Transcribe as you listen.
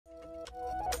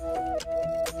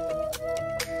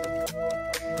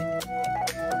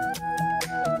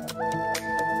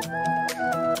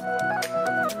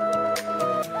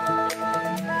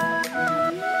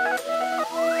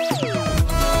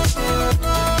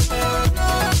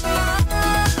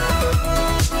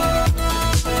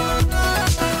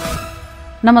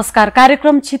नमस्कार।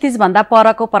 कार्यक्रम क्षितिज भन्दा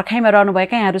परको पर्खाइमा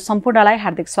रहनुभएका यहाँहरू सम्पूर्णलाई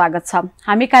हार्दिक स्वागत छ।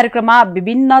 हामी कार्यक्रममा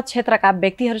विभिन्न क्षेत्रका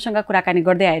व्यक्तिहरूसँग कुराकानी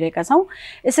गर्दै आइरहेका छौँ।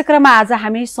 यसै क्रममा आज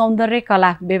हामी सौन्दर्य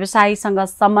कला व्यवसायीसँग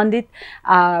सम्बन्धित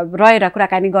रहेर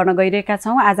कुराकानी गर्न गइरहेका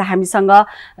छौँ। आज हामीसँग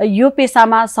यो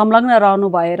पेसामा संलग्न रहनु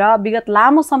भएर विगत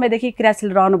लामो समयदेखि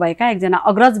क्रियाशील रहनुभएका एकजना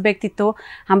अग्रज व्यक्तित्व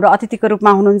हाम्रो अतिथिको रूपमा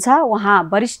हुनुहुन्छ। उहाँ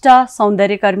वरिष्ठ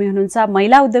सौन्दर्यकर्मी हुनुहुन्छ,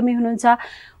 महिला उद्यमी हुनुहुन्छ,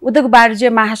 उद्योग वाणिज्य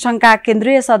महासंघका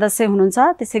केन्द्रीय सदस्य हुनुहुन्छ,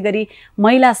 त्यसैगरी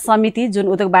महिला समिति जुन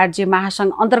उद्योग वाणिज्य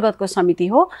महासंघ अन्तर्गतको समिति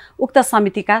हो उक्त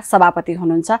समितिका सभापति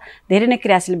हुनुहुन्छ। धेरै नै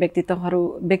क्रियाशील व्यक्तित्व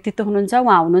हुनुहुन्छ।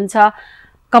 उहाँ हुनुहुन्छ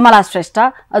कमला श्रेष्ठ,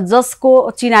 जसको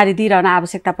चिनारी दिइरहन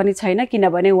आवश्यकता पनि छैन,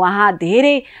 किनभने उहाँ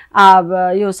धेरै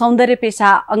यो सौन्दर्य पेसा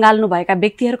अँगाल्नुभएका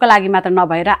व्यक्तिहरूका लागि मात्र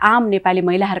नभएर आम नेपाली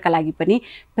महिलाहरूका लागि पनि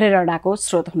प्रेरणाको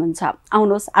स्रोत हुनुहुन्छ।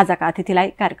 आउनुहोस् आजका अतिथिलाई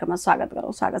कार्यक्रममा स्वागत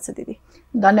गरौँ। स्वागत छ दिदी।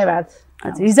 धन्यवाद।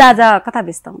 हिजो आज कता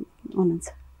व्यस्त हुनुहुन्छ?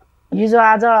 हिजो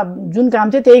आज जुन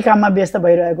काम थियो त्यही काममा व्यस्त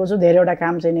भइरहेको छु। धेरैवटा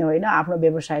काम चाहिँ नै होइन, आफ्नो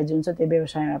व्यवसाय जुन छ त्यो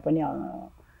व्यवसायमा पनि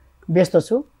व्यस्त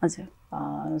छु। हजुर,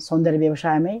 सौन्दर्य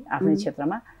व्यवसायमै आफ्नै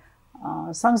क्षेत्रमा।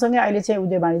 सँगसँगै अहिले चाहिँ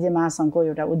उद्योग वाणिज्य महासङ्घको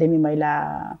एउटा उद्यमी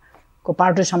महिलाको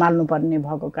पार्टी सम्हाल्नु पर्ने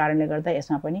भएको कारणले गर्दा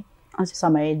यसमा पनि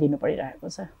समय दिनु परिरहेको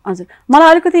छ। हजुर, मलाई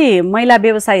अलिकति महिला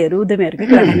व्यवसायीहरू उद्यमीहरूकै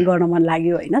कुराकानी गर्न मन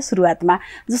लाग्यो होइन सुरुवातमा।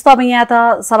 जस्तो अब यहाँ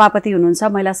त सभापति हुनुहुन्छ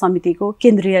महिला समितिको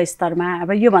केन्द्रीय स्तरमा।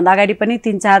 अब योभन्दा अगाडि पनि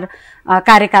 3-4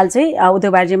 कार्यकाल चाहिँ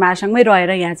उद्योग वाणिज्य महासङ्घमै रहेर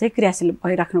यहाँ चाहिँ क्रियाशील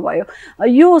भइराख्नु भयो।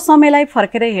 यो समयलाई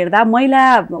फर्केर हेर्दा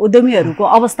महिला उद्यमीहरूको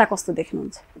अवस्था कस्तो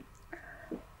देख्नुहुन्छ?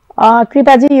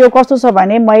 कृपाजी, यो कस्तो छ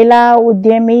भने महिला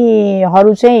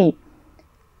उद्यमीहरू चाहिँ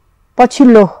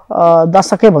पछिल्लो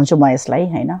दशकै भन्छु म यसलाई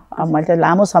होइन। अब मैले त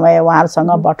लामो समय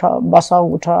उहाँहरूसँग बस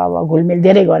उठ अब घुलमिल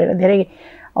धेरै गरेर धेरै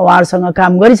उहाँहरूसँग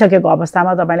काम गरिसकेको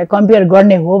अवस्थामा तपाईँले कम्पेयर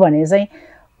गर्ने हो भने चाहिँ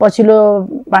पछिल्लो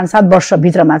 5-7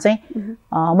 वर्षभित्रमा चाहिँ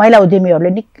महिला उद्यमीहरूले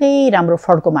निकै राम्रो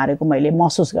फड्को मारेको मैले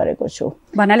महसुस गरेको छु।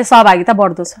 भन्नाले सहभागिता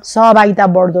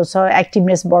बढ्दो छ,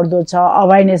 एक्टिभनेस बढ्दो छ,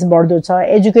 अवेरनेस बढ्दो छ,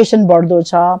 एजुकेसन बढ्दो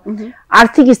छ,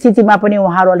 आर्थिक स्थितिमा पनि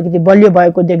उहाँहरू अलिकति बलियो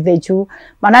भएको देख्दैछु।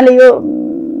 भन्नाले यो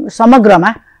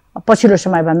समग्रमा पछिल्लो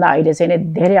समयभन्दा अहिले चाहिँ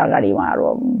धेरै अगाडि उहाँहरू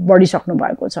बढिसक्नु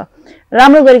भएको छ।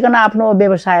 राम्रो गरिकन आफ्नो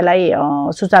व्यवसायलाई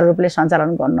सुचारू रूपले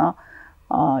सञ्चालन गर्न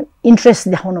इन्ट्रेस्ट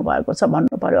देखाउनु भएको छ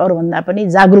भन्नु पर्यो। अरूभन्दा पनि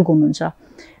जागरुक हुनुहुन्छ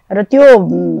र त्यो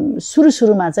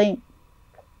सुरुमा चाहिँ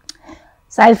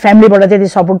सायद फ्यामिलीबाट त्यति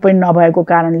सपोर्ट पनि नभएको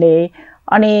कारणले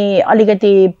अनि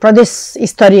अलिकति प्रदेश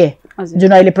स्तरीय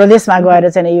जुन अहिले प्रदेशमा गएर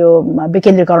चाहिँ यो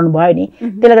विकेन्द्रीकरण भयो नि,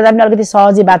 त्यसले गर्दा पनि अलिकति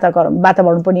सहजी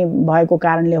वातावरण पनि भएको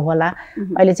कारणले होला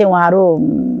अहिले चाहिँ उहाँहरू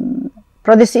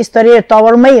प्रदेश स्तरीय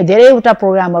तवरमै धेरैवटा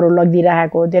प्रोग्रामहरू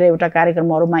लगिदिइरहेको, धेरैवटा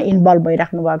कार्यक्रमहरूमा इन्भल्भ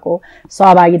भइराख्नु भएको,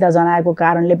 सहभागिता जनाएको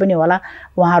कारणले पनि होला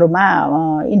उहाँहरूमा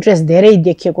इन्ट्रेस्ट धेरै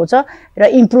देखिएको छ र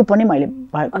इम्प्रुभ पनि मैले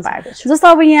भएको पाएको छु। जस्तो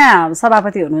अब यहाँ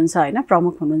सभापति हुनुहुन्छ होइन,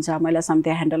 प्रमुख हुनुहुन्छ, महिला समिति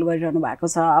ह्यान्डल गरिरहनु भएको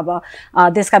छ। अब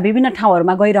देशका विभिन्न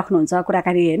ठाउँहरूमा गइराख्नुहुन्छ,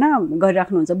 कुराकानी होइन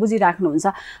गरिराख्नुहुन्छ, बुझिराख्नुहुन्छ।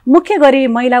 मुख्य गरी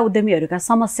महिला उद्यमीहरूका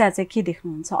समस्या चाहिँ के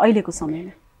देख्नुहुन्छ अहिलेको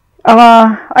समयमा?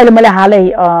 अहिले मैले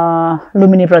हालै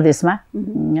लुम्बिनी प्रदेशमा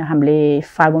हामीले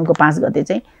फागुनको 5 गते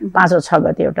चाहिँ 5 र 6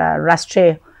 गते एउटा राष्ट्रिय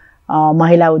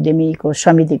महिला उद्यमीको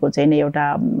समितिको चाहिँ एउटा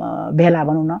भेला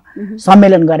भनौँ न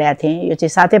सम्मेलन गरेका थिएँ। यो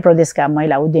चाहिँ 7 प्रदेशका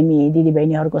महिला उद्यमी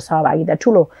दिदीबहिनीहरूको सहभागिता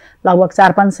ठुलो, लगभग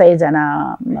 400-500 जना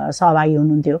सहभागी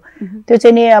हुनुहुन्थ्यो। त्यो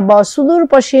चाहिँ नि अब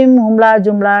सुदूरपश्चिम हुम्ला,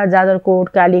 जुम्ला, जाजरकोट,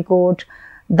 कालीकोट,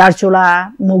 दार्चुला,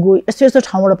 मुगु यस्तो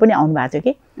ठाउँबाट पनि आउनु भएको थियो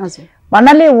कि। हजुर,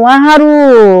 भन्नाले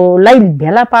उहाँहरूलाई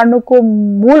भेला पार्नुको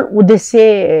मूल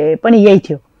उद्देश्य पनि यही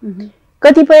थियो।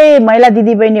 कतिपय महिला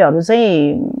दिदीबहिनीहरू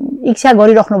चाहिँ इच्छा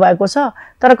गरिराख्नु भएको छ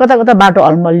तर कता कता बाटो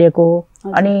अलमलिएको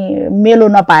अनि मेलो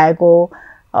नपाएको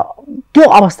त्यो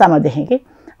अवस्थामा देखेँ कि।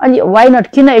 अनि वाइ नट,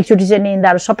 किन एकचोटि चाहिँ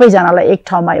यिनीहरू सबैजनालाई एक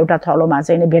ठाउँमा एउटा थलोमा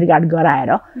चाहिँ भेटघाट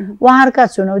गराएर उहाँहरूका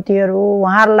चुनौतीहरू,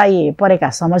 उहाँहरूलाई परेका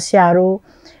समस्याहरू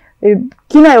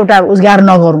किन एउटा उद्घार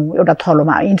नगरौँ, एउटा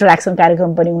थलोमा इन्टरेक्सन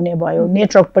कार्यक्रम पनि हुने भयो,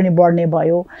 नेटवर्क पनि बढ्ने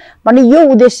भयो भने यो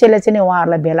उद्देश्यले चाहिँ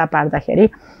उहाँहरूलाई भेला पार्दाखेरि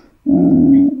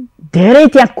धेरै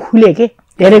त्यहाँ खुले के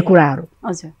धेरै कुराहरू।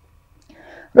 हजुर,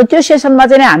 र त्यो सेसनमा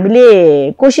चाहिँ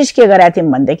हामीले कोसिस के गरेका थियौँ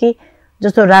भनेदेखि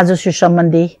जस्तो राजस्व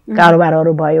सम्बन्धी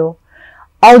कारोबारहरू भयो,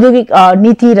 औद्योगिक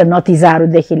नीति र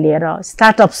नतिजाहरूदेखि लिएर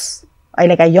स्टार्टअप्स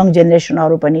अहिलेका यङ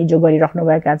जेनेरेसनहरू पनि जो गरिराख्नु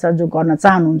भएका छ, जो गर्न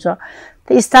चाहनुहुन्छ,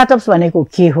 त्यो स्टार्टअप्स भनेको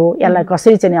के हो, यसलाई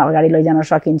कसरी चाहिँ अगाडि लैजान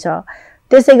सकिन्छ।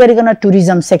 त्यसै गरिकन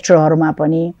टुरिज्म सेक्टरहरूमा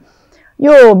पनि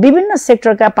यो विभिन्न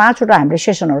सेक्टरका 5वटा हामीले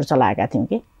सेसनहरू चलाएका थियौँ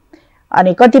कि।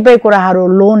 अनि कतिपय कुराहरू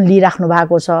लोन लिइराख्नु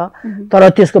भएको छ तर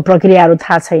त्यसको प्रक्रियाहरू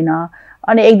थाहा छैन,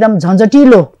 अनि एकदम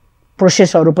झन्झटिलो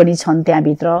प्रोसेसहरू पनि छन्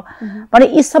त्यहाँभित्र। भने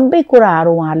यी सबै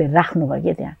कुराहरू उहाँले राख्नुभयो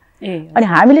कि त्यहाँ अनि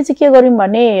हामीले चाहिँ के गर्यौं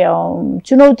भने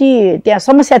चुनौती त्यहाँ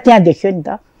समस्या त्यहाँ देखियो नि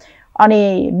त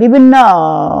अनि विभिन्न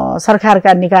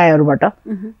सरकारका निकायहरुबाट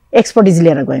एक्सपर्टिज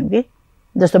लिएर गयौं के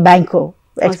जस्तो बैंकको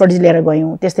एक्सपर्टिज लिएर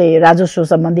गयौं त्यस्तै राजस्व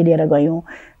सम्बन्धी लिएर गयौं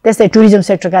त्यस्तै टुरिज्म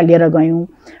सेक्टरका लिएर गयौं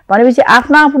भनेपछि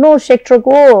आफ्नो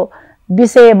सेक्टरको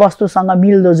विषय वस्तुसँग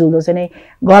मिल्दोजुल्दो चाहिँ नै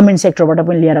गभर्नमेन्ट सेक्टरबाट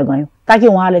पनि लिएर गयौं ताकि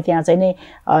उहाँले त्यहाँ चाहिँ नै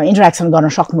इन्टरेक्सन गर्न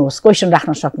सक्नुहोस् क्वेशन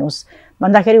राख्न सक्नुहोस्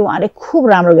भन्दाखेरि उहाँले खूब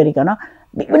राम्रो गरिकन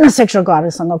विभिन्न सेक्टरको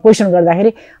हरुसँग क्वेशन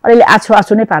गर्दाखेरि अलिअलि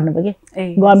आछु नै पार्नु पर्यो के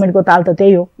गभर्नमेन्टको ताल त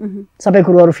त्यही हो सबै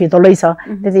कुरोहरु फितलै छ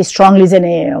त्यति स्ट्रङली चाहिँ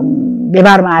नै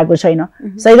व्यवहारमा आएको छैन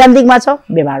सैद्धान्तिकमा छ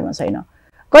व्यवहारमा छैन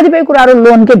कतिपय कुराहरु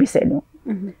लोनकै विषय लियौं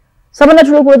सबैभन्दा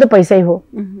ठूलो कुरो त पैसै हो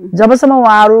जबसम्म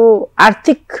उहाँहरु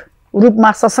आर्थिक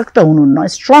रूपमा सशक्त हुनुहुन्न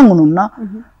स्ट्रङ हुनुहुन्न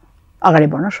अगाडि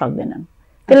बढ्न सक्दैनन्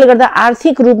त्यसले गर्दा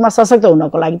आर्थिक रूपमा सशक्त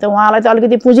हुनको लागि त उहाँलाई त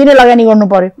अलिकति पुँजी नै लगानी गर्नु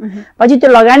पर्यो पछि त्यो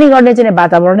लगानी गर्ने चाहिँ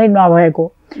वातावरणै नभएको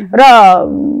र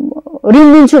ऋण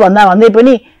दिन्छु भन्दै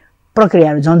पनि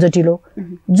प्रक्रियाहरु झन्झटिलो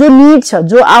जो नीड छ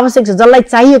जो आवश्यक छ जसलाई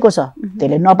चाहिएको छ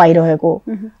त्यसले नपाइरहेको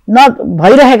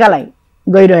भइरहेकालाई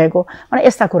गइरहेको अनि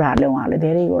यस्ता कुराहरुले उहाँले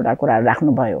धेरैवटा कुराहरु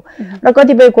राख्नु भयो र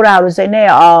कतिपय कुराहरु चाहिँ नै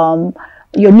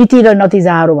यो नीति र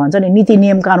नतिजाहरु भन्छ नि नीति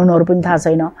नियम कानुनहरु पनि थाहा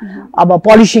छैन अब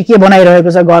पोलिसी के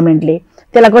बनाइरहेको छ गभर्नमेन्टले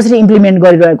त्यसलाई कसरी इम्प्लिमेन्ट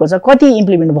गरिरहेको छ कति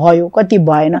इम्प्लिमेन्ट भयो कति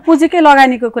भएन पुँजीकै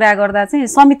लगानीको कुरा गर्दा चाहिँ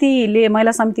समितिले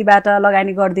महिला समितिबाट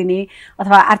लगानी गर्दिने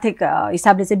अथवा आर्थिक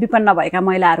हिसाबले चाहिँ विपन्न भएका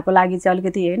महिलाहरुको लागि चाहिँ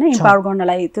अलिकति हैन इम्पावर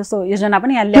गर्नलाई त्यस्तो योजना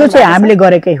पनि यहाँ त्यो चाहिँ हामीले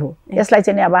गरेकै हो यसलाई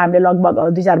चाहिँ अब हामीले लगभग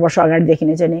 2-4 वर्ष अगाडि देखि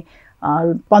नै चाहिँ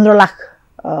 15 लाख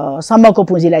सम्मको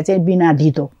पुँजीलाई चाहिँ बिना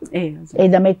धितो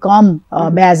एकदमै कम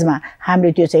ब्याजमा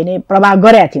हामीले त्यो चाहिँ नै प्रभाव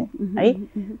गरेका थियौं है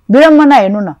विडम्बना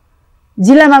हेर्नु न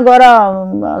जिल्लामा गएर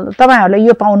तपाईहरुले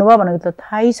यो पाउनु भयो भनेको त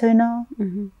थाहै छैन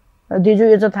दिजु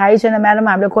यो त थाहै छैन म्याडम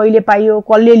हामीले कहिले पाइयो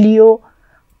कसले लियो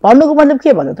भन्नुको मतलब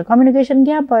के भन्दा त कम्युनिकेसन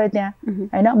ग्याप भयो त्यहाँ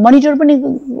हैन मनिटर पनि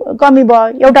कमी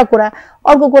भयो एउटा कुरा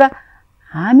अर्को कुरा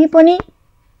हामी पनि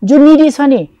जो निडी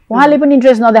छ नि उहाँले पनि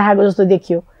इन्ट्रेस्ट नदेखाएको जस्तो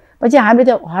देखियो पछि हामीले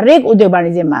त हरेक उद्योग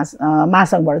वाणिज्य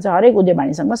महासंघबाट चाहिँ हरेक उद्योग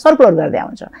वाणिज्य संघमा सर्कुलर गर्दै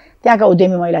आउँछ त्यहाँका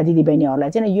उद्यमी महिला दिदीबहिनीहरुलाई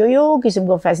चाहिँ यो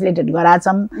किसिमको फेसिलिटेट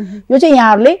गराछम यो चाहिँ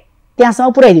यहाँहरुले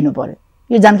त्यहाँसम्म पुर्याइदिनु पर्यो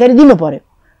यो जानकारी दिनु पर्यो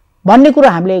भन्ने कुरा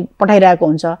हामीले पठाइरहेको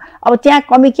हुन्छ अब त्यहाँ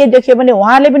कमी के देखियो भने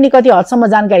उहाँले पनि कति हदसम्म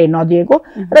जानकारी नदिएको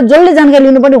र जसले जानकारी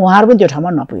लिनु पनि उहाँहरु पनि त्यो ठाउँमा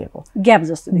नपुगेको ग्याप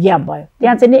भयो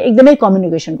त्यहाँ चाहिँ एकदमै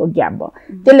कम्युनिकेसनको ग्याप भयो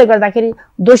त्यसले गर्दाखेरि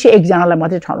दोषी एकजनालाई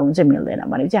मात्रै ठहराउनु चाहिँ मिल्दैन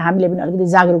भने चाहिँ हामीले पनि अलिकति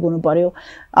जागरुक हुनु पर्यो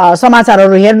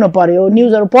समाचारहरु हेर्नु पर्यो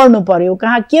न्यूजहरु पढ्नु पर्यो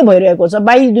कहाँ के भइरहेको छ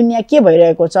बाहिरी दुनिया के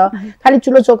भइरहेको छ खाली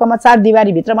चुलो चौकामा चार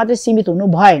दिवारी भित्र मात्रै सीमित हुनु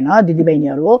भएन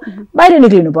दिदीबहिनीहरु हो बाहिर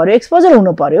निक्लिनु पर्यो एक्सपोजर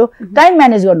हुनु पर्यो टाइम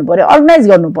म्यानेज गर्नु पर्यो अर्गनाइज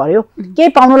गर्नु पर्यो के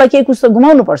पाउनुलाई के कुछ त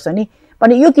गुमाउनु पर्छ नि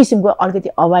पनि यो किसिमको अलिकति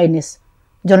अवेयरनेस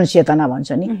जनचेतना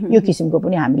भन्छ नि यो किसिमको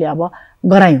पनि हामीले अब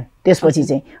गरायौं त्यसपछि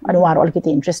चाहिँ अनि उहाँहरु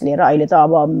अलिकति इन्ट्रेस्ट लिएर अहिले त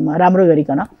अब राम्रो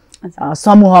गरिकन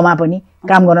समूहमा पनि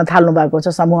काम गर्न थाल्नु भएको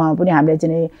छ समूहमा पनि हामीले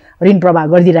चाहिँ ऋण प्रवाह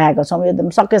गरिदिरहेका छौं एकदम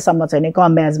सकेसम्म चाहिँ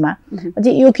कम ब्याजमा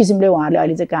चाहिँ यो किसिमले उहाँहरुले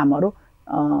अहिले चाहिँ कामहरु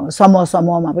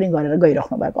समूहमा पनि गरेर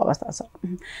गइराख्नु भएको अवस्था छ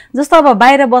जस्तो अब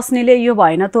बाहिर बस्नेले यो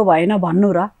भएन त्यो भएन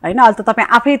भन्नु र हैन अहिले त तपाई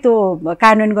आफै त्यो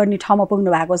कार्यान्वयन गर्ने ठाउँमा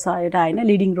पुग्नु भएको छ एउटा हैन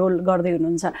लिडिङ रोल गर्दै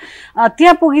हुनुहुन्छ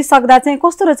त्यहाँ पुगिसक्दा चाहिँ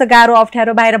कस्तो रहेछ गाह्रो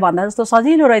अप्ठ्यारो बाहिर भन्दा जस्तो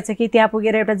सजिलो रहेछ कि त्यहाँ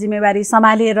पुगेर एउटा जिम्मेवारी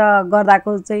सम्हालेर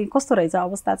गर्दाको चाहिँ कस्तो रहेछ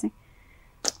अवस्था चाहिँ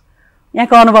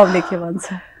यहाँको अनुभवले के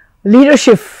भन्छ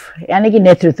लिडरशिप यानी कि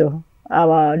नेतृत्व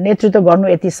अब नेतृत्व गर्नु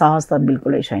यति सहज त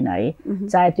बिल्कुलै छैन है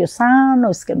चाहे त्यो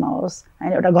सानो स्केलमा होस्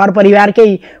हैन एउटा घर परिवारकै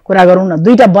कुरा गरौँ न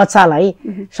दुईटा बच्चालाई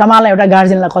सम्हाल्न एउटा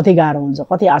गार्जियनलाई कति गाह्रो हुन्छ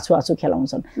कति आछु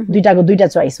खेलाउँछन् दुईटाको दुईटा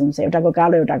चोइस हुन्छ एउटाको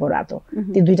कालो एउटाको रातो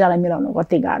ती दुईटालाई मिलाउनु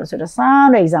कति गाह्रो छ एउटा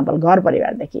सानो एक्जाम्पल घर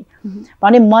परिवारदेखि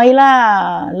भने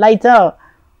महिलालाई त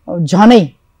झनै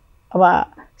अब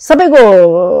सबैको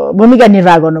भूमिका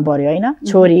निर्वाह गर्नु पर्यो हैन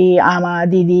छोरी आमा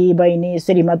दिदी बहिनी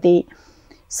श्रीमती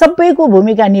सबैको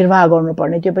भूमिका निर्वाह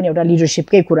गर्नुपर्ने त्यो पनि एउटा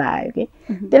लिडरशिपकै कुरा आयो के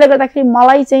त्यसले गर्दाखेरि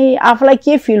मलाई चाहिँ आफुलाई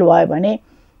के फिल भयो भने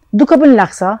दुःख पनि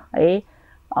लाग्छ है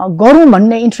गरौँ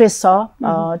भन्ने इन्ट्रेस्ट छ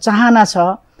चाहना छ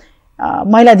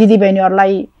महिला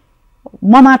दिदीबहिनीहरुलाई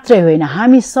म मात्रै होइन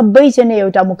हामी सबै चाहिँ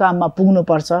एउटा मुकाममा पुग्नु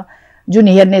पर्छ जुन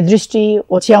हेर्ने दृष्टि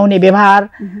ओछ्याउने व्यवहार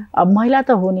महिला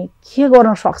त हो नि के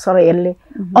गर्न सक्छ र यसले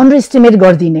अन्डर एस्टिमेट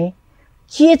गर्दिने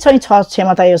के चाहिँ छ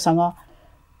क्षमता योसँग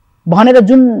भनेर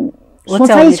जुन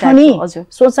सोचाइ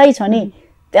छ नि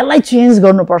त्यसलाई चेन्ज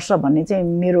गर्नुपर्छ भन्ने चाहिँ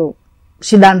मेरो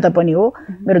सिद्धान्त पनि हो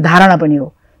मेरो धारणा पनि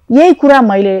हो यही कुरा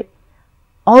मैले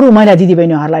अरू महिला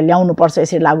दिदीबहिनीहरूलाई ल्याउनुपर्छ,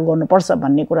 यसरी लागू गर्नुपर्छ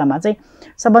भन्ने कुरामा चाहिँ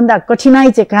सबभन्दा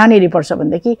कठिनाइ चाहिँ कहाँनिर पर्छ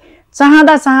भनेदेखि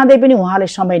चाहँदै पनि उहाँले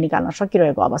समय निकाल्न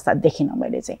सकिरहेको अवस्था देखिनँ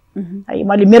मैले चाहिँ है।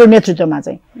 मैले मेरो नेतृत्वमा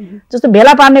चाहिँ जस्तो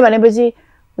भेला पार्ने भनेपछि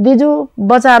दिजु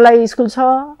बच्चाहरूलाई स्कुल छ,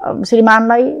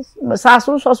 श्रीमानलाई,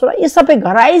 सासू ससुरा, यी सबै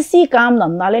घराइसी काम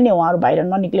धन्दाले नै उहाँहरू बाहिर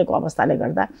ननिक्लेको अवस्थाले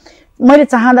गर्दा मैले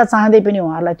चाहँदै पनि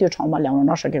उहाँहरूलाई त्यो ठाउँमा ल्याउन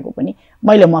नसकेको पनि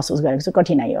मैले महसुस गरेको छु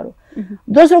कठिनाइहरू।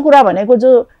 दोस्रो कुरा भनेको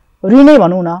जो ऋणै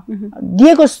भनौँ न,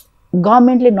 दिएको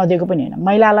गभर्मेन्टले नदिएको पनि होइन,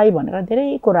 महिलालाई भनेर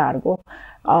धेरै कुराहरूको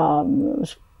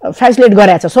फेसिलिटेट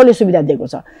गरेको छ, सोले सुविधा दिएको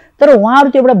छ, तर उहाँहरू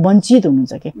त्योबाट वञ्चित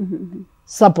हुनुहुन्छ कि।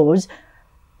 सपोज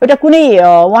एउटा कुनै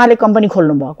उहाँले कम्पनी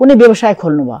खोल्नुभयो, कुनै व्यवसाय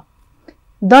खोल्नुभयो,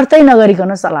 दर्तै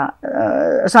नगरिकन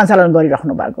सञ्चालन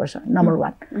गरिराख्नु भएको छ, नम्बर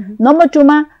 1। नम्बर 2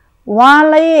 मा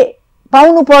उहाँलाई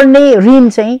पाउनुपर्ने ऋण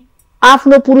चाहिँ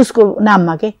आफ्नो पुरुषको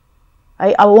नाममा के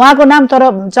है। अब उहाँको नाम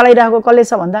तर चलाइरहेको कसले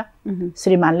छ भन्दा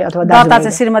श्रीमानले अथवा दर्ता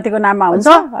चाहिँ श्रीमतीको नाममा हुन्छ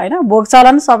हैन। भोग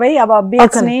चलन सबै अब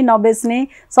बेच्ने नबेच्ने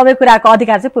सबै कुराको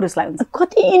अधिकार चाहिँ पुरुषलाई हुन्छ।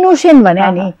 कति इनोसेन्ट भने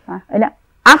नि हैन।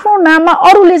 आफ्नो नाममा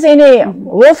अरूले चाहिँ नि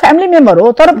हो, फ्यामिली मेम्बर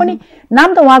हो, तर पनि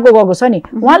नाम त उहाँको गएको छ नि,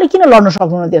 उहाँले किन लड्न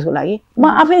सक्नुहुन्न त्यसको लागि? म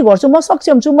आफै गर्छु, म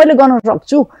सक्षम छु, मैले गर्न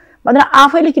सक्छु भनेर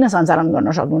आफैले किन सञ्चालन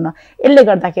गर्न सक्नुहुन्न? यसले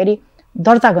गर्दाखेरि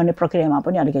दर्ता गर्ने प्रक्रियामा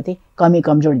पनि अलिकति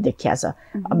कमजोरी देखिया छ।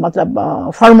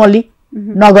 मतलब फर्मल्ली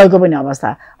नगएको पनि अवस्था।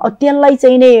 अब त्यसलाई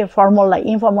चाहिँ नि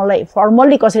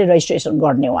फर्मल्ली कसरी रजिस्ट्रेसन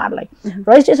गर्ने? उहाँहरूलाई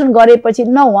रजिस्ट्रेसन गरेपछि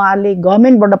न उहाँहरूले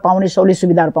गभर्मेन्टबाट पाउने सहुलियत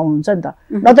सुविधाहरू पाउनुहुन्छ नि त,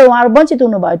 न त उहाँहरू वञ्चित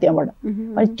हुनुभयो त्यहाँबाट।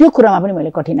 अनि त्यो कुरामा पनि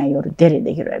मैले कठिनाइहरू धेरै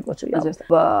देखिरहेको छु।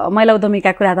 महिला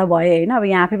उद्यमीका कुरा त भए होइन, अब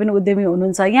यहाँ आफै पनि उद्यमी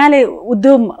हुनुहुन्छ, यहाँले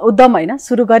उद्यम होइन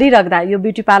सुरु गरिराख्दा यो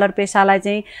ब्युटी पार्लर पेसालाई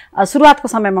चाहिँ सुरुवातको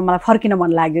समयमा मलाई फर्किन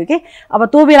मन लाग्यो कि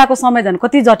अब त्यो बेलाको समय झन्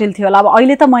कति जटिल थियो होला। अब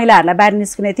अहिले त महिलाहरूलाई बाहिर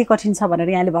निस्किन यति कठिन छ भनेर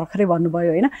यहाँले भर्खरै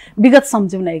भन्नुभयो होइन। विगत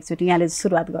सम्झौँ न एकचोटि यहाँले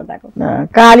सुरुवात गर्दाको।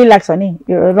 काली लाग्छ नि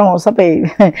यो सबै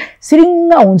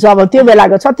सिरिङ्ग हुन्छ। अब त्यो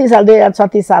बेलाको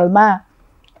 2036 सालमा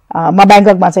म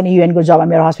ब्याङ्ककमा चाहिँ युएनको जबमा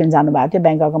मेरो हस्बेन्ड जानुभएको थियो।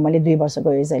 ब्याङ्ककमा मैले 2 वर्षको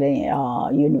यसैले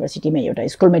युनिभर्सिटीमा एउटा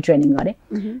स्कुलमै ट्रेनिङ गरेँ।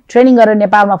 ट्रेनिङ गरेर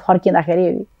नेपालमा फर्किँदाखेरि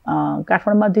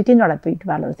काठमाडौँमा 2-3वटा ब्युटी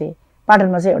पार्लर थिए,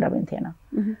 पाटनमा चाहिँ एउटा पनि थिएन।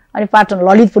 अनि पाटन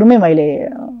ललितपुरमै मैले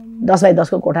 10x10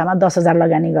 को कोठामा 10,000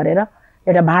 लगानी गरेर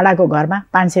एउटा भाडाको घरमा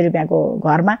 500 रुपियाँको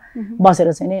घरमा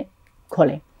बसेर चाहिँ नि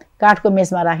खोलेँ। काठको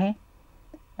मेसमा राखेँ।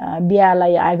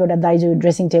 बिहालाई आएको एउटा दाइजो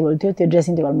ड्रेसिङ टेबल थियो, त्यो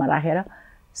ड्रेसिङ टेबलमा राखेर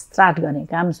स्टार्ट गरेँ,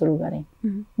 काम सुरु गरेँ।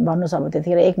 भन्नुहोस् अब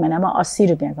त्यतिखेर 1 महिनामा 80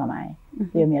 रुपियाँ कमाएँ।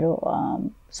 यो मेरो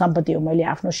सम्पत्ति हो, मैले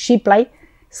आफ्नो सिपलाई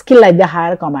स्किललाई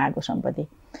देखाएर कमाएको सम्पत्ति।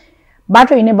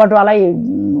 बाटो हिँड्ने बटुवालाई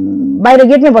बाहिर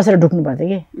गेटमै बसेर ढुक्नु पर्थ्यो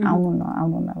कि आउनु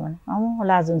न भने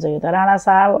लाज हुन्छ, यो त राणा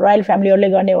साहब रयल फ्यामिलीहरूले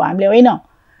गर्ने हो, हामीले होइन,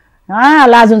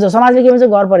 लाज हुन्छ, समाजले के भन्छ,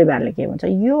 घर परिवारले के भन्छ।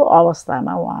 यो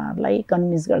अवस्थामा उहाँहरूलाई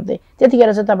कन्भिन्स गर्दै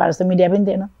त्यतिखेर चाहिँ तपाईँहरू जस्तो मिडिया पनि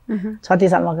थिएन। 36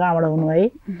 सालमा कहाँबाट हुनु है,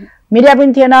 मिडिया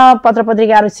पनि थिएन, पत्र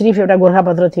पत्रिकाहरू सिर्फ एउटा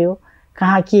गोर्खापत्र थियो।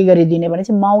 कहाँ के गरिदिने भने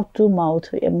चाहिँ माउथ टु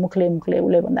माउथ, मुखले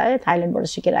उसले भन्दा थाइल्यान्डबाट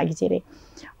सिकेर आएकी चाहिँ रे,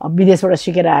 विदेशबाट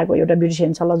सिकेर आएको एउटा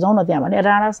ब्युटिसियन छ, ल जाउँ न त्यहाँ भने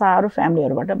राणा शाहहरू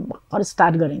फ्यामिलीहरूबाट भर्खर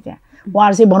स्टार्ट गरेँ त्यहाँ।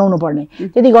 उहाँहरू चाहिँ बनाउनु पर्ने,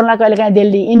 त्यति गर्नलाई कहिले काहीँ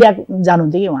दिल्ली इन्डिया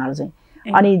जानुहुन्थ्यो कि उहाँहरू चाहिँ।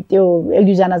 अनि त्यो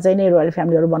 1-2 जना चाहिँ नै रोयल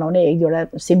फ्यामिलीहरू बनाउने,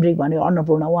 1-2वटा सिमरिक भन्यो,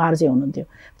 अन्नपूर्ण, उहाँहरू चाहिँ हुनुहुन्थ्यो।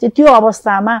 त्यो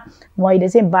अवस्थामा मैले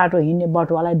चाहिँ बाटो हिँड्ने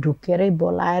बटुवालाई ढुकेरै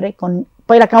बोलाएरै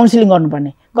पहिला काउन्सिलिङ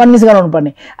गर्नुपर्ने, कन्भिन्स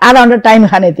गराउनुपर्ने, आधा घन्टा टाइम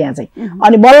खाने त्यहाँ चाहिँ।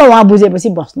 अनि बल्ल उहाँ बुझेपछि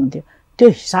बस्नुहुन्थ्यो। त्यो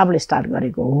हिसाबले स्टार्ट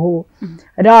गरेको हो।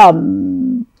 र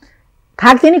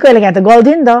थाक्थेँ नि कहिले काहीँ त,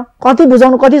 गल्थ्यो नि त, कति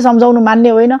बुझाउनु कति सम्झाउनु मान्ने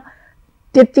होइन।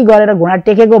 त्यति गरेर घुँडा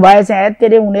टेकेको भए चाहिँ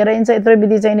तेरे हुने रहन्छ, यत्रो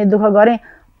विधि चाहिँ नि दुःख गरेँ,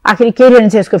 आखिर केही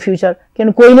रहन्छ यसको फ्युचर,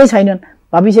 किन कोही नै छैनन्,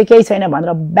 भविष्य केही छैन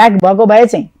भनेर ब्याक भएको भए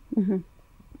चाहिँ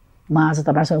म आज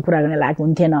तपाईँसँग कुरा गर्ने लायक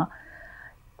हुन्थेन।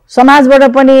 समाजबाट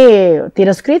पनि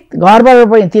तिरस्कृत, घरबाट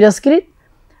पनि तिरस्कृत,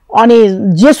 अनि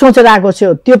जे सोचेर आएको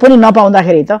थियो त्यो पनि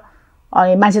नपाउँदाखेरि त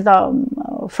अनि मान्छे त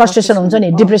फ्रस्ट्रेसन हुन्छ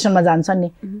नि, डिप्रेसनमा जान्छन् नि।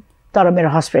 तर मेरो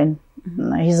husband,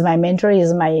 he is my mentor, he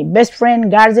is my best friend,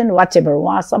 guardian, what ever,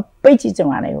 उहाँ सबै चिज चाहिँ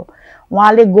उहाँ नै हो।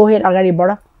 उहाँले गोहेर अगाडि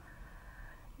बढ,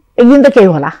 एक दिन त केही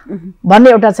होला भन्ने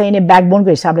एउटा चाहिँ नि ब्याकबोनको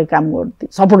हिसाबले काम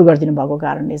सपोर्ट गरिदिनु भएको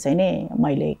कारणले चाहिँ नि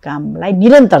मैले कामलाई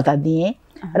निरन्तरता दिएँ।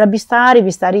 र बिस्तारै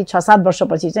 6-7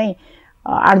 वर्षपछि चाहिँ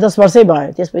 8-10 वर्षै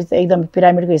भयो। त्यसपछि त एकदम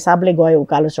पिरामिडको हिसाबले गयो,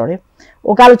 उकालो चढ्यो।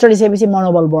 उकालो चढिसकेपछि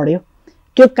मनोबल बढ्यो।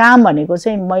 त्यो काम भनेको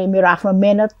चाहिँ मेरो आफ्नो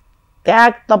मेहनत,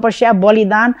 त्याग, तपस्या,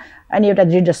 बलिदान अनि एउटा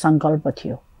दृढ सङ्कल्प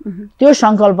थियो। त्यो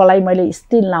सङ्कल्पलाई मैले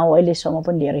स्टिल नाउ अहिलेसम्म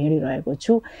पनि लिएर हिँडिरहेको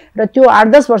छु। र त्यो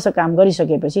 8-10 वर्ष काम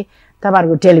गरिसकेपछि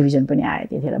तपाईँहरूको टेलिभिजन पनि आयो।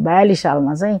 त्यतिखेर 42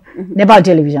 सालमा चाहिँ नेपाल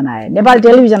टेलिभिजन आयो। नेपाल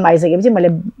टेलिभिजनमा आइसकेपछि मैले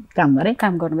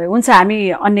काम गर्नुभयो। हुन्छ, हामी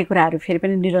अन्य कुराहरू फेरि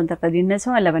पनि निरन्तरता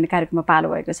दिनेछौँ। अहिले भने कार्यक्रममा पालो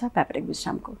भएको छ व्यापारिक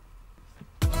विश्रामको।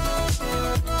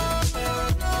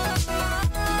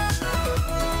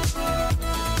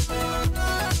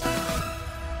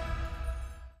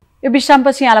 यो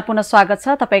विश्रामपछि यहाँलाई पुनः स्वागत छ।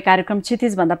 तपाईँ कार्यक्रम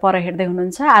क्षितिज भन्दा पर हेर्दै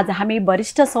हुनुहुन्छ। आज हामी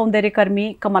वरिष्ठ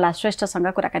सौन्दर्यकर्मी कमला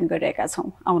श्रेष्ठसँग कुराकानी गरिरहेका छौँ।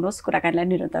 आउनुहोस् कुराकानीलाई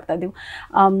निरन्तरता दिउँ।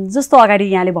 जस्तो अगाडि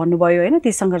यहाँले भन्नुभयो होइन,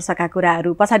 ती सङ्घर्षका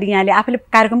कुराहरू, पछाडि यहाँले आफूले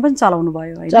कार्यक्रम पनि चलाउनु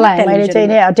भयो होइन? चलाएँ मैले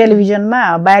चाहिँ टेलिभिजनमा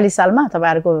 42 सालमा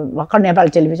तपाईँहरूको भर्खर नेपाल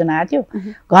टेलिभिजन आएको थियो,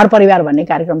 घर परिवार भन्ने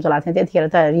कार्यक्रम चलाएको थिएँ। त्यतिखेर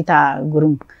त रिता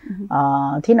गुरुङ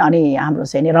थिइन् अनि हाम्रो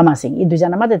चाहिँ रमा सिंह, यी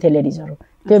दुईजना मात्रै थिए लेडिजहरू।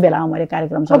 त्यो बेलामा मैले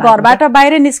कार्यक्रम चलाएको। घरबाट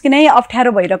बाहिर निस्किनै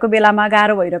अप्ठ्यारो भइरहेको बेलामा,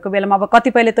 गाह्रो भइरहेको बेलामा, अब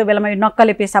कतिपयले त्यो बेलामा यो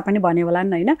नक्कले पेसा पनि भन्यो होला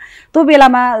नि होइन? त्यो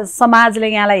बेलामा समाजले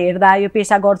यहाँलाई हेर्दा यो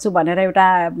पेसा गर्छु भनेर एउटा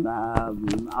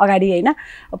अगाडि होइन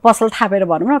पसल थापेर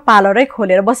भनौँ न, पार्लरै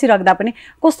खोलेर बसिराख्दा पनि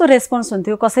कस्तो रेस्पोन्स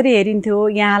हुन्थ्यो, कसरी हेरिन्थ्यो,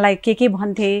 यहाँलाई के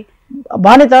भन्थे?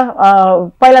 भने त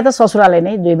पहिला त ससुराले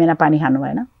नै 2 महिना पानी खानु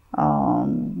भएन,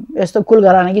 यस्तो कुल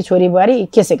घराना कि छोरी बुहारी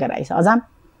केसेका रहेछ अजाम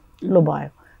लो भयो,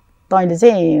 तैँले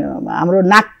चाहिँ हाम्रो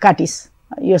नाक काटिस,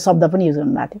 यो शब्द पनि युज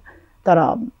गर्नुभएको थियो। तर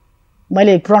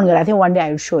मैले प्रण गरेको थिएँ one day I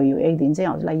will show you, एक दिन चाहिँ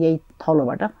हजुरलाई यही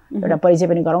थलोबाट एउटा परिचय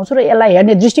पनि गराउँछु र यसलाई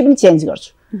हेर्ने दृष्टि पनि चेन्ज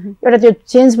गर्छु। एउटा त्यो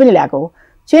चेन्ज पनि ल्याएको हो,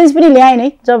 चेन्ज पनि ल्याएँ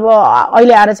नै। जब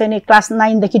अहिले आएर चाहिँ नि क्लास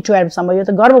 9 देखि 12 सम्म यो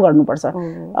त गर्व गर्नुपर्छ।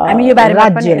 हामी यो बारेमा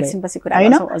पनि एकछिनपछि कुरा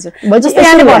गर्छौँ। हजुर जस्तै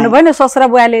यहाँले भन्नुभयो नि ससुरा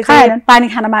बुवाले चाहिँ पानी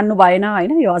खान मान्नु भएन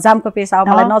होइन, यो हजामको पेसा हो,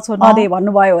 मलाई नदे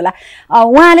भन्नुभयो होला।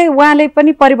 उहाँले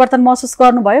पनि परिवर्तन महसुस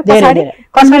गर्नुभयो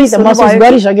पछाडि? कन्भिन्स महसुस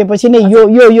गरिसकेपछि नै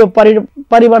यो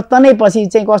परिवर्तनै पछि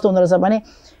चाहिँ कस्तो हुँदो रहेछ भने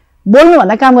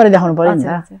बोल्नुभन्दा काम गरेर देखाउनु पर्यो नि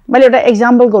त। मैले एउटा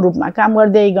एक्जाम्पलको रूपमा काम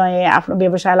गर्दै गएँ, आफ्नो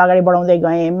व्यवसायलाई अगाडि बढाउँदै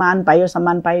गएँ, मान पाइयो,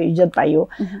 सम्मान पाइयो, इज्जत पाइयो।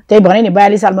 त्यही भने नि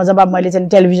 42 सालमा जब मैले चाहिँ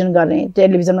टेलिभिजन गरेँ,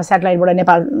 टेलिभिजनमा सेटेलाइटबाट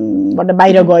नेपालबाट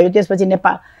बाहिर गयो, त्यसपछि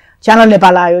नेपाल च्यानल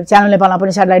नेपाल आयो, च्यानल नेपालमा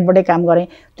पनि सेटेलाइटबाटै काम गरेँ।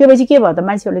 त्योपछि के भयो त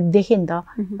मान्छेहरूले देखे नि त,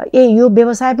 ए यो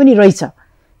व्यवसाय पनि रहेछ,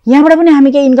 यहाँबाट पनि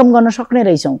हामी केही इन्कम गर्न सक्ने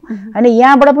रहेछौँ होइन,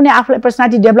 यहाँबाट पनि आफूलाई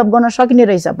पर्सनालिटी डेभलप गर्न सकिने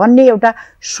रहेछ भन्ने एउटा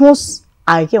सोच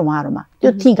आयो क्या उहाँहरूमा।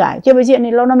 त्यो ठिक आयो। त्योपछि अनि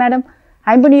ल न म्याडम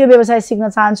हामी पनि यो व्यवसाय सिक्न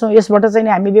चाहन्छौँ, यसबाट चाहिँ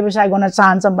हामी व्यवसाय गर्न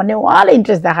चाहन्छौँ भन्ने उहाँले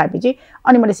इन्ट्रेस्ट देखाएपछि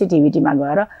अनि मैले सिटिभिटीमा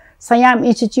गएर Siam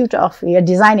institute of hair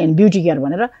design and beauty care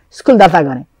भनेर स्कुल दर्ता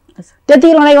गरेँ।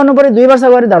 त्यति लडाइँ गर्नु पऱ्यो, 2 वर्ष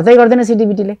गरे दर्तै गर्दैन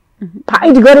सिटिभिटीले,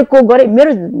 फाइट गरेको गरेँ।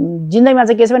 मेरो जिन्दगीमा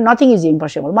चाहिँ के छ भने नथिङ इज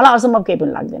इम्पोसिबल, मलाई असम्भव केही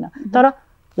पनि लाग्दैन, तर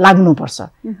लाग्नुपर्छ।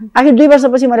 आखिर 2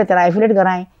 वर्षपछि मैले त्यसलाई एफिलिएट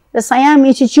गराएँ र सयाम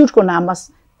इन्स्टिच्युटको नाममा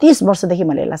 30 वर्षदेखि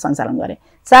मैले यसलाई सञ्चालन गरेँ।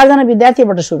 4 जना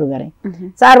विद्यार्थीबाट सुरु गरेँ,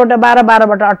 4बाट 12,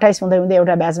 12बाट 28 हुँदै हुँदै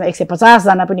एउटा ब्याचमा 150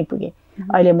 जना पनि पुगेँ।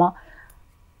 अहिले म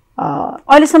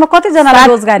अहिलेसम्म कतिजनालाई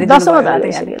रोजगारी?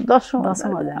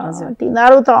 10,000।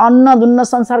 तिनीहरू त अन्न दुन्न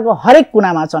संसारको हरेक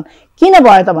कुनामा छन्। किन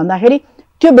भयो त भन्दाखेरि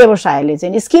त्यो व्यवसायले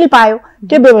चाहिँ स्किल पायो,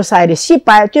 त्यो व्यवसायले सिप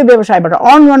पायो, त्यो व्यवसायबाट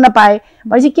अर्न गर्न पाए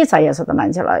भनेपछि के चाहिएको छ त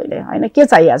मान्छेलाई अहिले होइन? के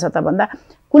चाहिएको छ त भन्दा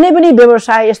कुनै पनि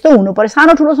व्यवसाय यस्तो हुनु पर्यो,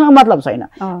 सानो ठुलोसँग मतलब छैन।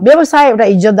 व्यवसाय एउटा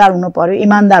इज्जतदार हुनु पर्यो,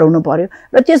 इमान्दार हुनु पर्यो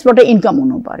र त्यसबाट इन्कम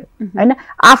हुनु पर्यो होइन।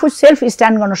 आफू सेल्फ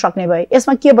स्ट्यान्ड गर्न सक्ने भए।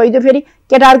 यसमा के भइदियो फेरि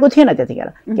केटाहरूको थिएन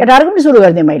त्यतिखेर, केटाहरूको पनि सुरु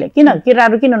गरिदिएँ मैले।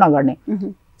 केटाहरू किन नगर्ने?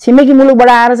 छिमेकी मुलुकबाट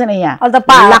आएर चाहिँ यहाँ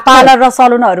पार्लर र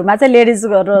सलुनहरूमा चाहिँ लेडिज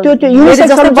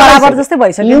बराबर जस्तै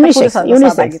भइसक्यो।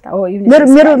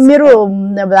 मेरो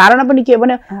धारणा पनि के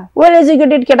भने वेल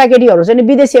एजुकेटेड केटाकेटीहरू चाहिँ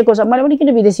विदेशिएको छ। मैले पनि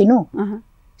किन विदेशी नु?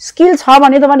 स्किल छ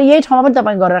भने तपाईँले यही ठाउँमा पनि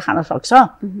तपाईँ गरेर खान सक्छ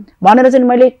भनेर चाहिँ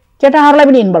मैले केटाहरूलाई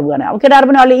पनि इन्भल्भ गरेँ। अब केटाहरू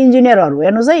पनि अलि इन्जिनियरहरू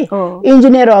हेर्नुहोस् है,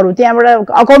 इन्जिनियरहरू, त्यहाँबाट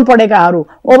अकाउन्ट पढेकाहरू,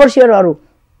 ओभरसियरहरू,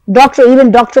 डक्टर,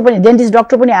 इभन डक्टर पनि, डेन्टिस्ट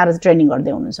डक्टर पनि आएर ट्रेनिङ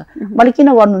गर्दै हुनुहुन्छ। मैले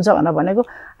किन गर्नुहुन्छ भनेको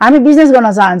हामी बिजनेस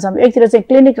गर्न चाहन्छौँ। एकतिर चाहिँ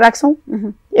क्लिनिक राख्छौँ,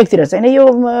 एकतिर चाहिँ यो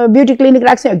ब्युटी क्लिनिक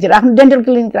राख्छौँ, एकतिर आफ्नो डेन्टल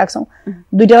क्लिनिक राख्छौँ,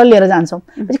 दुईटालाई लिएर जान्छौँ।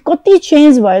 कति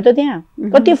चेन्ज भयो त त्यहाँ,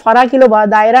 कति फराकिलो भयो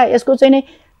दायरा। यसको चाहिँ नि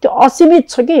त्यो असीमित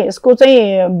छ कि यसको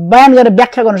चाहिँ बयान गरेर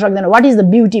व्याख्या गर्न सक्दैन। वाट इज द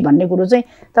ब्युटी भन्ने कुरो चाहिँ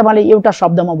तपाईँले एउटा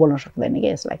शब्दमा बोल्न सक्दैन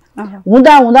कि यसलाई।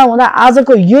 हुँदा हुँदा हुँदा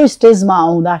आजको यो स्टेजमा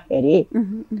आउँदाखेरि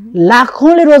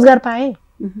लाखौँले रोजगार पाए।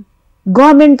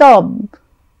 गभर्मेन्ट त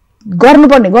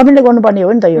गभर्मेन्टले गर्नुपर्ने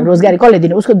हो नि त, यो रोजगारी कसले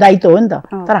दिने, उसको दायित्व हो नि त।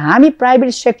 तर हामी प्राइभेट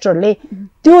सेक्टरले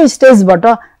त्यो स्टेजबाट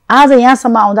आज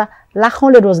यहाँसम्म आउँदा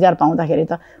लाखौँले रोजगार पाउँदाखेरि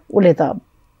त उसले त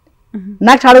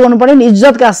नाक ठाडो गर्नु पर्यो नि,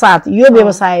 इज्जतका साथ यो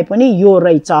व्यवसाय पनि यो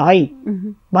रहेछ है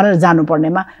भनेर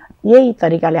जानुपर्नेमा यही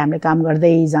तरिकाले हामीले काम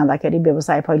गर्दै जाँदाखेरि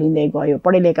व्यवसाय फैलिँदै गयो।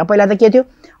 पढे लेखा पहिला त के थियो,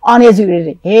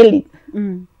 अनएजुकेटेड, हेल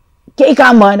केही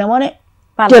काम भएन भने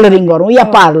टेलरिङ गरौँ या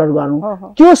पार्लर गरौँ,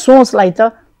 त्यो सोचलाई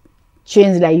त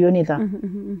चेन्ज ल्याइयो नि त।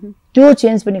 त्यो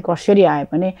चेन्ज पनि कसरी आयो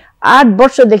भने 8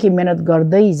 वर्षदेखि मेहनत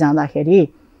गर्दै जाँदाखेरि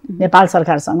नेपाल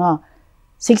सरकारसँग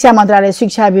शिक्षा मन्त्रालय,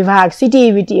 शिक्षा विभाग,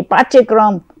 सिटिभिटी,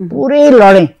 पाठ्यक्रम पुरै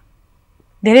लडेँ।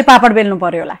 धेरै पापड बेल्नु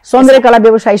पर्यो होला। सौन्दर्य कला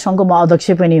व्यवसायी सङ्घको म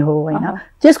अध्यक्ष पनि हो होइन।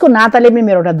 त्यसको नाताले पनि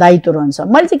मेरो एउटा दायित्व रहन्छ।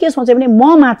 मैले चाहिँ के सोचेँ भने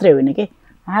म मात्रै होइन कि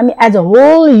हामी एज अ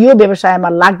होल यो व्यवसायमा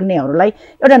लाग्नेहरूलाई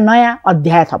एउटा नयाँ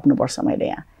अध्याय थप्नुपर्छ मैले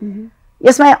यहाँ।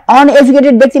 यसमा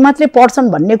अनएजुकेटेड व्यक्ति मात्रै पढ्छन्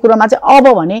भन्ने कुरोमा चाहिँ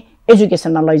अब भने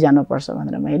एजुकेसनमा लैजानुपर्छ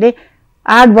भनेर मैले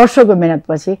 8 वर्षको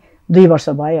मेहनतपछि 2 वर्ष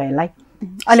भयो यसलाई।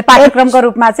 अहिले पाठ्यक्रमको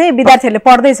रूपमा चाहिँ विद्यार्थीहरूले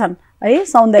पढ्दैछन् है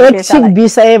सौन्दर्य ऐच्छिक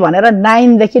विषय भनेर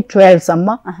 9 देखि 12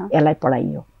 सम्म यसलाई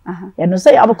पढाइयो। हेर्नुस्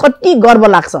है अब कति गर्व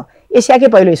लाग्छ, एसियाकै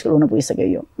पहिलो स्कुल हुन पुगिसक्यो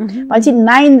यो। पछि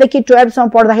 9 देखि 12 सम्म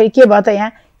पढ्दाखेरि के भयो त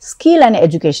यहाँ स्किल एन्ड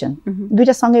एजुकेसन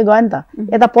दुईटा सँगै गयो नि त।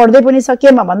 यता पढ्दै पनि छ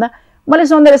केमा भन्दा मैले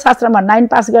सौन्दर्य शास्त्रमा 9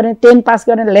 पास गरेँ, 10 पास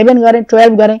गरेँ, 11 गरेँ,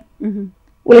 12 गरेँ,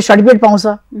 उसले सर्टिफिकेट पाउँछ।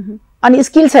 अनि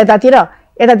स्किल छ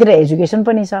यतातिर एजुकेसन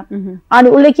पनि छ। अनि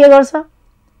उसले के गर्छ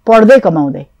पढ्दै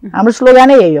कमाउँदै। हाम्रो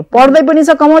स्लोगानै यही हो, पढ्दै पनि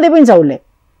छ कमाउँदै पनि छ उसले।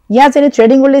 यहाँ चाहिँ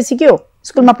ट्रेडिङ उसले सिक्यो,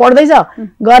 स्कुलमा पढ्दैछ,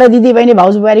 गएर दिदी बहिनी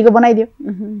भाउजू बुहारीको बनाइदियो,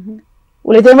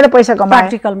 उसले त्यहीँबाट पैसा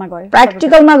कमायो,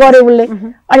 प्र्याक्टिकलमा गऱ्यो उसले।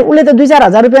 अनि उसले त 2-4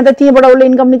 हजार रुपियाँ त त्यहीँबाट उसले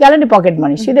इन्कम निकाल्यो नि, पकेट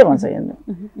मनी सिधै भन्छ।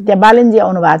 त्यहाँ बालेनजी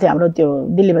आउनु भएको थियो हाम्रो त्यो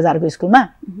दिल्ली बजारको स्कुलमा,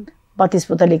 32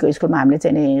 पुतलीको स्कुलमा। हामीले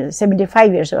चाहिँ नि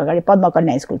 75 इयर्स अगाडि पद्म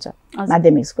कन्या स्कुल छ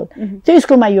माध्यमिक स्कुल, त्यो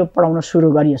स्कुलमा यो पढाउन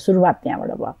सुरु गरियो, सुरुवात त्यहाँबाट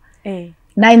भयो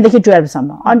 9 देखि 12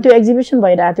 सम्म। अनि त्यो एक्जिबिसन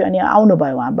भइरहेको थियो, अनि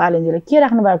आउनुभयो उहाँ बालेनजीले, के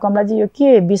राख्नुभयो कमलाजी यो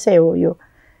के विषय हो यो,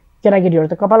 केटाकेटीहरू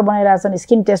त कपाल बनाइरहेछन्,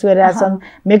 स्किन टेस्ट गरिरहेछन्,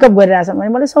 मेकअप गरिरहेछन् भने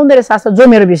मैले सौन्दर्य शास्त्र जो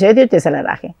मेरो विषय थियो त्यसैलाई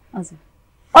राखेँ।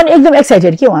 अनि एकदम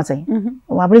एक्साइटेड के उहाँ चाहिँ,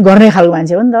 उहाँ पनि गर्ने खालको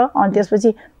मान्छे हो नि त। अनि त्यसपछि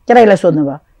केटाकेटीलाई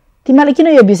सोध्नुभयो तिमीले किन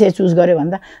यो विषय चुज गर्यो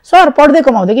भन्दा सर पढ्दै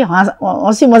कमाउँदै कि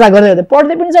हँसी मजाक गर्दै गर्दै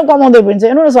पढ्दै पनि छ कमाउँदै पनि छ,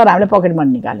 हेर्नु न सर हामीले पकेट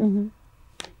मनी निकाल्यो।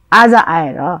 आज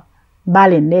आएर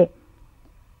बालेनले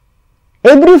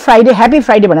एभ्री फ्राइडे ह्याप्पी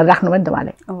फ्राइडे भनेर राख्नुभयो नि त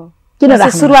उहाँले। किन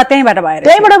राख्नु, सुरुवात त्यहीँबाट भयो।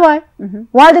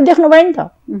 उहाँले त देख्नुभयो नि त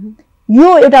यो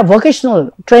एउटा भोकेसनल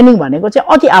ट्रेनिङ भनेको चाहिँ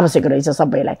अति आवश्यक रहेछ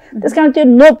सबैलाई। त्यसकारण त्यो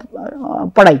नो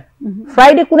पढाइ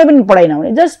फ्राइडे कुनै पनि पढाइ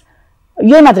नहुने, जस्ट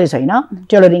यो मात्रै छैन,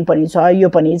 टेलरिङ पनि छ, यो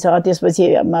पनि छ, त्यसपछि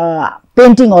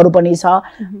पेन्टिङहरू पनि छ।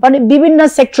 अनि विभिन्न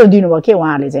सेक्टर दिनुभयो के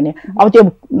उहाँले चाहिँ नि। अब त्यो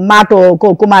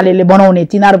माटोको कुमालेले बनाउने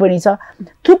तिनीहरू पनि छ,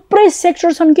 थुप्रै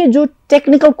सेक्टर छन् कि जो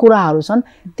टेक्निकल कुराहरू छन्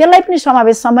त्यसलाई पनि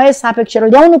समावेश समय सापेक्ष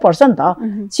ल्याउनु पर्छ नि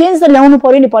त। चेन्ज त ल्याउनु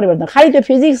पर्यो नि, परिवर्तन। खालि त्यो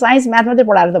फिजिक्स साइन्स म्याथ मात्रै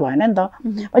पढाएर त भएन नि त।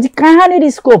 पछि कहाँनिर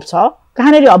स्कोप छ,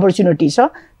 कहाँनिर अपर्च्युनिटी छ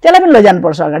त्यसलाई पनि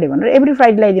लैजानुपर्छ अगाडि भनेर एभ्री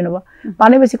फ्राइडे ल्याइदिनु भयो।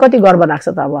 भनेपछि कति गर्व लाग्छ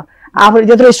त। अब आफूले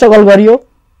त्यत्रो स्ट्रगल गरियो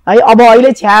है, अब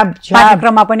अहिले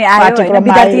पाठ्यक्रममा पनि आयो,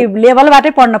 विद्यार्थी लेभलबाटै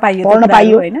पढ्न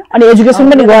पाइयो हैन। अनि एजुकेसन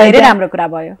पनि गयो, धेरै राम्रो कुरा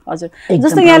भयो। हजुर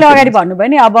जस्तो यहाँले अगाडि भन्नुभयो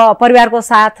नि, अब परिवारको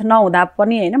साथ नहुँदा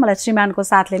पनि हैन मलाई श्रीमानको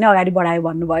साथले नै अगाडि बढायो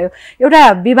भन्नुभयो। एउटा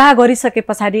विवाह गरिसके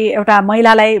पछाडि एउटा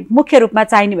महिलालाई मुख्य रूपमा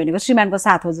चाहिने भनेको श्रीमानको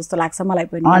साथ हो जस्तो लाग्छ मलाई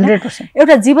पनि। 100%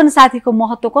 एउटा जीवन साथीको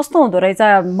महत्त्व कस्तो हुँदो रहेछ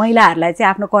महिलाहरूलाई चाहिँ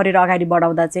आफ्नो करियर अगाडि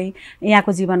बढाउँदा चाहिँ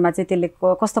यहाँको जीवनमा चाहिँ त्यसले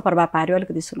कस्तो प्रभाव पार्यो,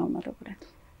 अलिकति सुनाउन त कुरा।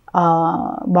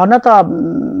 भन्न त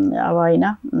अब होइन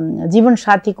जीवन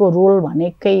साथीको रोल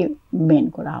भनेकै मेन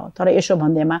कुरा हो, तर यसो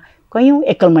भन्दैमा कयौँ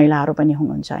एकल महिलाहरू पनि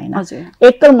हुनुहुन्छ होइन।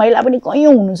 एकल महिला पनि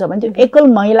कयौँ हुनुहुन्छ भने त्यो एकल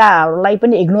महिलाहरूलाई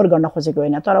पनि इग्नोर गर्न खोजेको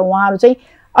होइन, तर उहाँहरू चाहिँ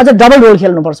अझ डबल रोल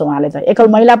खेल्नुपर्छ। उहाँले चाहिँ एकल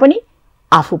महिला पनि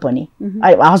आफू पनि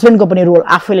हस्बेन्डको पनि रोल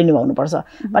आफैले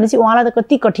निभाउनुपर्छ। भनेपछि उहाँलाई त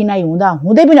कति कठिनाइ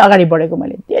हुँदै पनि अगाडि बढेको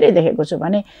मैले धेरै देखेको छु।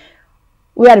 भने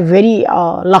वी आर भेरी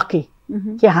लकी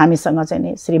कि हामीसँग चाहिँ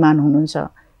नि श्रीमान हुनुहुन्छ,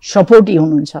 सपोर्टी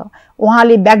हुनुहुन्छ,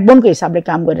 उहाँले ब्याकबोनको हिसाबले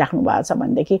काम गरिराख्नु भएको छ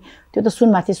भनेदेखि त्यो त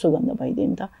सुनमाथि सुगन्ध भइदियो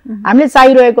नि त। हामीले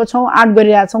चाहिरहेको छौँ, आर्ट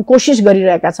गरिरहेका छौँ, कोसिस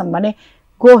गरिरहेका छौँ भने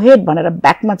गो हेड भनेर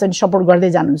ब्याकमा चाहिँ सपोर्ट गर्दै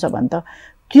जानुहुन्छ भने त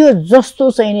त्यो जस्तो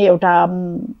चाहिँ नि एउटा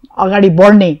अगाडि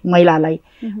बढ्ने महिलालाई,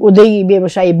 उद्योगी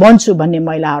व्यवसायी बन्छु भन्ने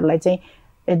महिलाहरूलाई चाहिँ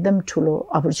एकदम ठुलो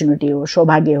अपर्च्युनिटी हो,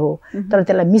 सौभाग्य हो। तर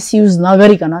त्यसलाई मिसयुज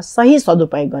नगरिकन सही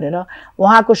सदुपयोग गरेर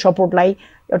उहाँको सपोर्टलाई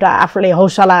एउटा आफूले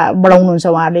हौसला बढाउनुहुन्छ,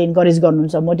 उहाँहरूले इन्करेज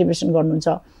गर्नुहुन्छ, मोटिभेसन गर्नुहुन्छ।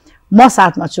 म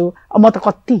साथमा छु, अब म त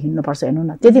कति हिँड्नुपर्छ हेर्नु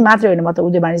न। त्यति मात्रै होइन, म त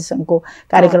उद्योग वाणिज्य सङ्घको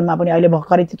कार्यक्रममा पनि अहिले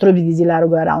भर्खरै त्यत्रो विधि जिल्लाहरू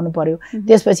गएर आउनु पर्यो।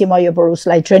 त्यसपछि म यो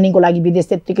उसलाई ट्रेनिङको लागि विदेश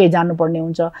त्यत्तिकै जानुपर्ने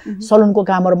हुन्छ, सलुनको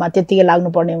कामहरूमा त्यत्तिकै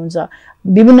लाग्नुपर्ने हुन्छ,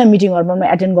 विभिन्न मिटिङहरूमा पनि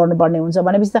एटेन्ड गर्नुपर्ने हुन्छ।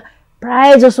 भनेपछि त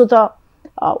प्रायः जसो त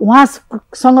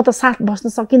उहाँसँग त साथ बस्न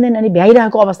सकिँदैन नि,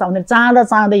 भ्याइरहेको अवस्था हुँदैन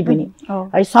चाहँदै पनि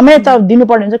है। समय त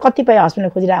दिनुपर्ने हुन्छ, कतिपय हस्बेन्डले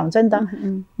खोजिरहेको हुन्छ नि त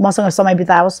मसँग समय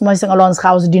बिताओस्, मसँग लन्च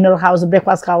खाओस्, डिनर खाओस्,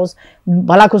 ब्रेकफास्ट खाओस्,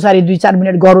 भलाखुसारी 2-4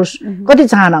 मिनट गरोस्, कति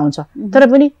चाहना हुन्छ। तर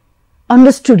पनि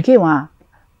अन्डरस्टुड के उहाँ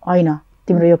होइन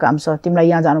तिम्रो यो काम छ, तिमीलाई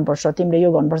यहाँ जानुपर्छ, तिमीले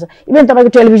यो गर्नुपर्छ। इभन तपाईँको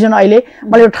टेलिभिजन अहिले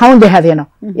मैले एउटा ठाउँ देखाएको थिएन,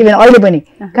 इभन अहिले पनि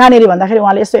कहाँनिर भन्दाखेरि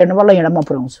उहाँले यस्तो हेर्नु पर्यो, यहाँ म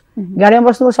पुऱ्याउँछु, गाडीमा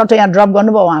बस्नुभयो, सट्टै यहाँ ड्रप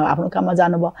गर्नुभयो, उहाँ आफ्नो काममा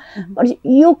जानुभयो। अनि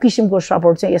यो किसिमको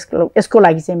सपोर्ट चाहिँ यसको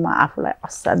लागि चाहिँ म आफूलाई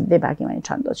असाध्यै भागी माने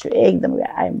ठान्दछु। एकदम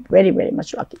I am very very much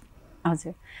lucky.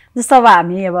 हजुर, जस्तो अब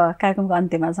हामी अब कार्यक्रमको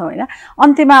अन्त्यमा छौँ होइन,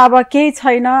 अन्त्यमा अब केही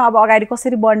छैन, अब अगाडि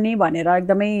कसरी बढ्ने भनेर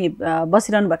एकदमै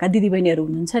बसिरहनु भएका दिदीबहिनीहरू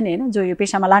हुनुहुन्छ नि होइन, जो यो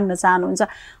पेसामा लाग्न चाहनुहुन्छ,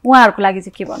 उहाँहरूको लागि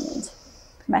चाहिँ के भन्नुहुन्छ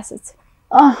मेसेज?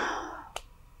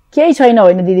 केही छैन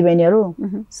होइन दिदीबहिनीहरू,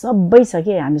 सबै छ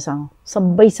के हामीसँग,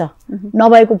 सबै छ,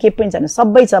 नभएको केही पनि छैन,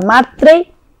 सबै छ, मात्रै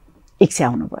इच्छा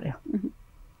हुनु पर्यो।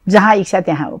 जहाँ इच्छा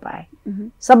त्यहाँ उपाय,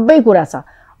 सबै कुरा छ।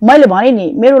 मैले भने नि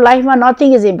मेरो लाइफमा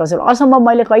नथिङ इज इम्पोसिबल, असम्भव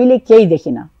मैले कहिले केही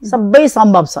देखिनँ, सबै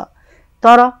सम्भव छ।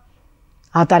 तर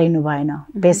हतारिनु भएन,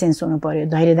 पेसेन्स हुनु पर्यो,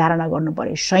 धैर्य धारणा गर्नु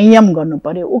पर्यो, संयम गर्नु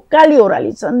पर्यो। उकाली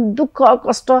ओह्राली छन्, दुःख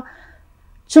कष्ट,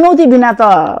 चुनौती बिना त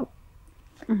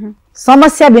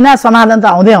समस्या बिना समाधान त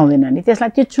आउँदैन नि। त्यसलाई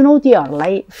त्यो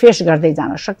चुनौतीहरूलाई फेस गर्दै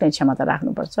जान सक्ने क्षमता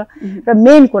राख्नुपर्छ। र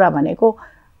मेन कुरा भनेको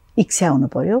इच्छा हुनु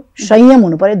पर्यो, संयम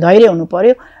हुनु पर्यो, धैर्य हुनु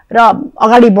पर्यो र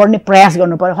अगाडि बढ्ने प्रयास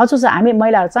गर्नु पर्यो। हचोचा हामी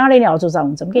महिलाहरू चाँडै नै हचोचा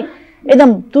हुन्छौँ कि एकदम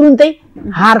तुरुन्तै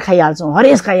हार खाइहाल्छौँ,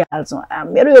 हरेस खाइहाल्छौँ,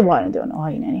 मेरो यो भएन त्यो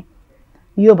होइन नि।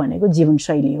 यो भनेको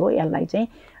जीवनशैली हो, यसलाई चाहिँ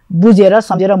बुझेर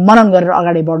सम्झेर मनन गरेर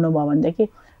अगाडि बढ्नुभयो भनेदेखि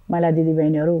महिला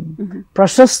दिदीबहिनीहरू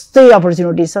प्रशस्तै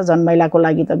अपर्च्युनिटी छ। झन् महिलाको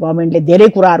लागि त गभर्मेन्टले धेरै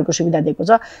कुराहरूको सुविधा दिएको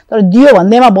छ, तर दियो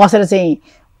भन्दैमा बसेर चाहिँ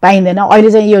पाइँदैन। अहिले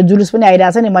चाहिँ यो जुलुस पनि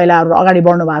आइरहेछ नि, महिलाहरू अगाडि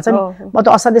बढ्नु भएको छ नि, म त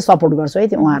असाध्यै सपोर्ट गर्छु है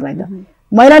त्यो उहाँहरूलाई त।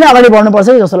 महिला नै अगाडि बढ्नुपर्छ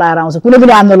कि जस्तो लागेर आउँछ कुनै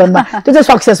पनि आन्दोलनमा, त्यो चाहिँ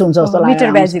सक्सेस हुन्छ जस्तो लाग्छ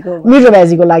मिटर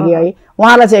ब्याजीको लागि है।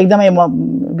 उहाँलाई चाहिँ एकदमै म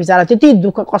बिचरा त्यति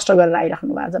दुःख कष्ट गरेर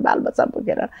आइराख्नु भएको छ, बालबच्चा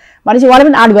बोकेर, भनेपछि उहाँले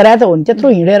पनि आर्ट गराए त हो नि, त्यत्रो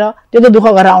हिँडेर त्यत्रो दुःख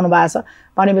गरेर आउनु भएको छ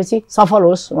भनेपछि सफल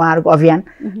होस् उहाँहरूको अभियान।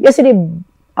 यसरी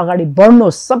अगाडि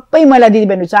बढ्नुहोस् सबै महिला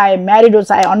दिदीबहिनी, चाहे म्यारिड होस्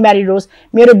चाहे अनम्यारिड होस्।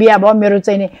 मेरो बिहा भयो, मेरो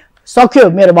चाहिँ नि सक्यो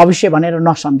मेरो भविष्य भनेर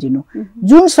नसम्झिनु।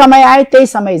 जुन समय आयो त्यही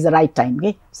समय इज द राइट टाइम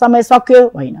कि, समय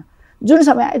सक्यो होइन, जुन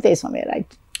समय आयो त्यही समय राइट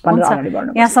भनेर अगाडि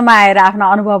बढ्नु। यहाँसम्म आएर आफ्ना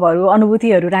अनुभवहरू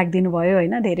अनुभूतिहरू राखिदिनु भयो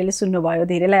होइन, धेरैले सुन्नुभयो,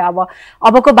 धेरैलाई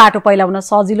अबको बाटो पहिलाउन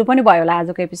सजिलो पनि भयो होला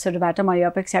आजको एपिसोडबाट, म यो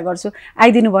अपेक्षा गर्छु।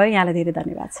 आइदिनु भयो, यहाँलाई धेरै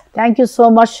धन्यवाद छ। थ्याङ्क यू सो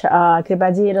मच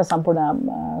कृपाजी र सम्पूर्ण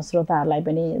श्रोताहरूलाई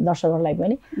पनि दर्शकहरूलाई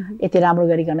पनि यति राम्रो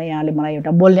गरिकन यहाँले मलाई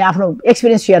एउटा बोल्ने आफ्नो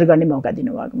एक्सपिरियन्स सेयर गर्ने मौका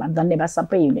दिनुभएकोमा धन्यवाद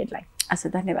सबै युनिटलाई। अच्छा,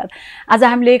 धन्यवाद। आज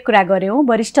हामीले कुरा गऱ्यौँ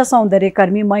वरिष्ठ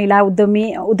सौन्दर्यकर्मी, महिला उद्यमी,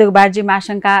 उद्योग वाणिज्य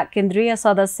महासङ्घका केन्द्रीय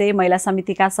सदस्य, महिला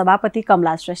समितिका सभापति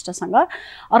कमला श्रेष्ठसँग।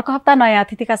 अर्को हप्ता नयाँ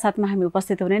अतिथिका साथमा हामी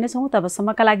उपस्थित हुने नै छौँ।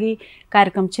 तबसम्मका लागि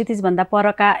कार्यक्रम क्षितिजभन्दा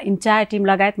परका इन्टायर टिम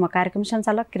लगायत म कार्यक्रम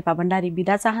सञ्चालक कृपा भण्डारी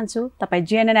बिदा चाहन्छु। तपाईँ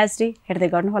GNN HD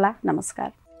हेर्दै गर्नुहोला।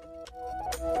 नमस्कार।